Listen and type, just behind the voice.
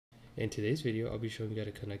In today's video, I'll be showing you how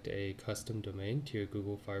to connect a custom domain to your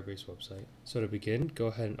Google Firebase website. So to begin, go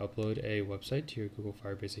ahead and upload a website to your Google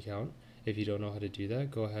Firebase account. If you don't know how to do that,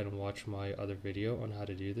 go ahead and watch my other video on how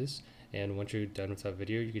to do this. And once you're done with that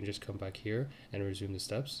video, you can just come back here and resume the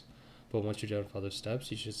steps. But once you're done with all those steps,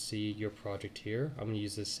 you should see your project here. I'm going to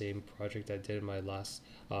use the same project I did in my last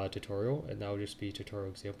tutorial, and that will just be tutorial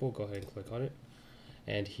example. Go ahead and click on it.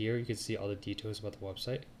 And here you can see all the details about the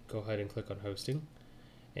website. Go ahead and click on hosting.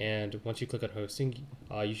 And once you click on hosting,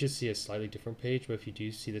 you should see a slightly different page, but if you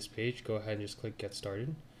do see this page, go ahead and just click get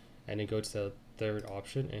started and then go to the third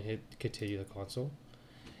option and hit continue the console.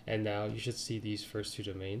 And now you should see these first two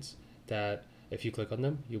domains that if you click on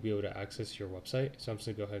them, you'll be able to access your website. So I'm just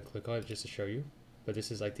gonna go ahead and click on it just to show you. But this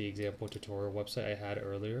is like the example tutorial website I had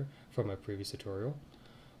earlier from my previous tutorial.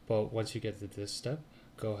 But once you get to this step,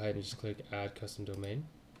 go ahead and just click add custom domain.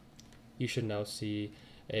 You should now see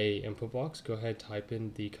a input box. Go ahead, type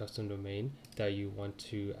in the custom domain that you want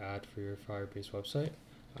to add for your Firebase website.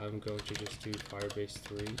 I'm going to just do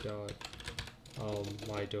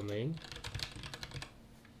firebase3.mydomain,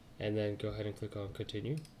 and then go ahead and click on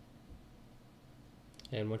continue.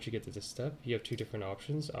 And once you get to this step, you have two different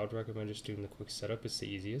options. I would recommend just doing the quick setup. It's the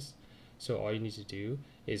easiest. So all you need to do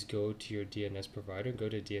is go to your DNS provider, go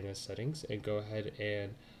to DNS Settings, and go ahead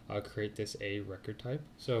and create this a record type.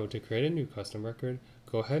 So to create a new custom record,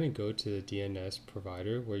 go ahead and go to the DNS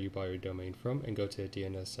provider where you buy your domain from and go to the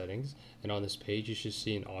DNS Settings. And on this page, you should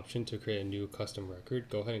see an option to create a new custom record.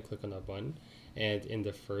 Go ahead and click on that button. And in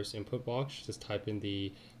the first input box, just type in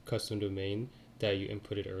the custom domain that you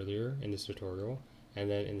inputted earlier in this tutorial.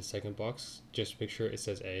 And then in the second box, just make sure it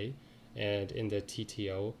says A. And in the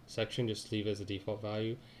TTO section, just leave it as a default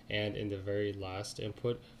value. And in the very last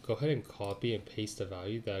input, go ahead and copy and paste the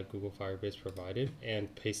value that Google Firebase provided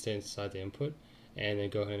and paste it inside the input, and then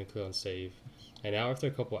go ahead and click on save. And now after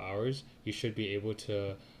a couple hours, you should be able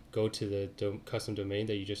to go to the custom domain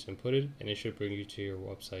that you just inputted, and it should bring you to your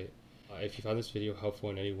website. If you found this video helpful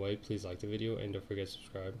in any way, please like the video and don't forget to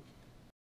subscribe.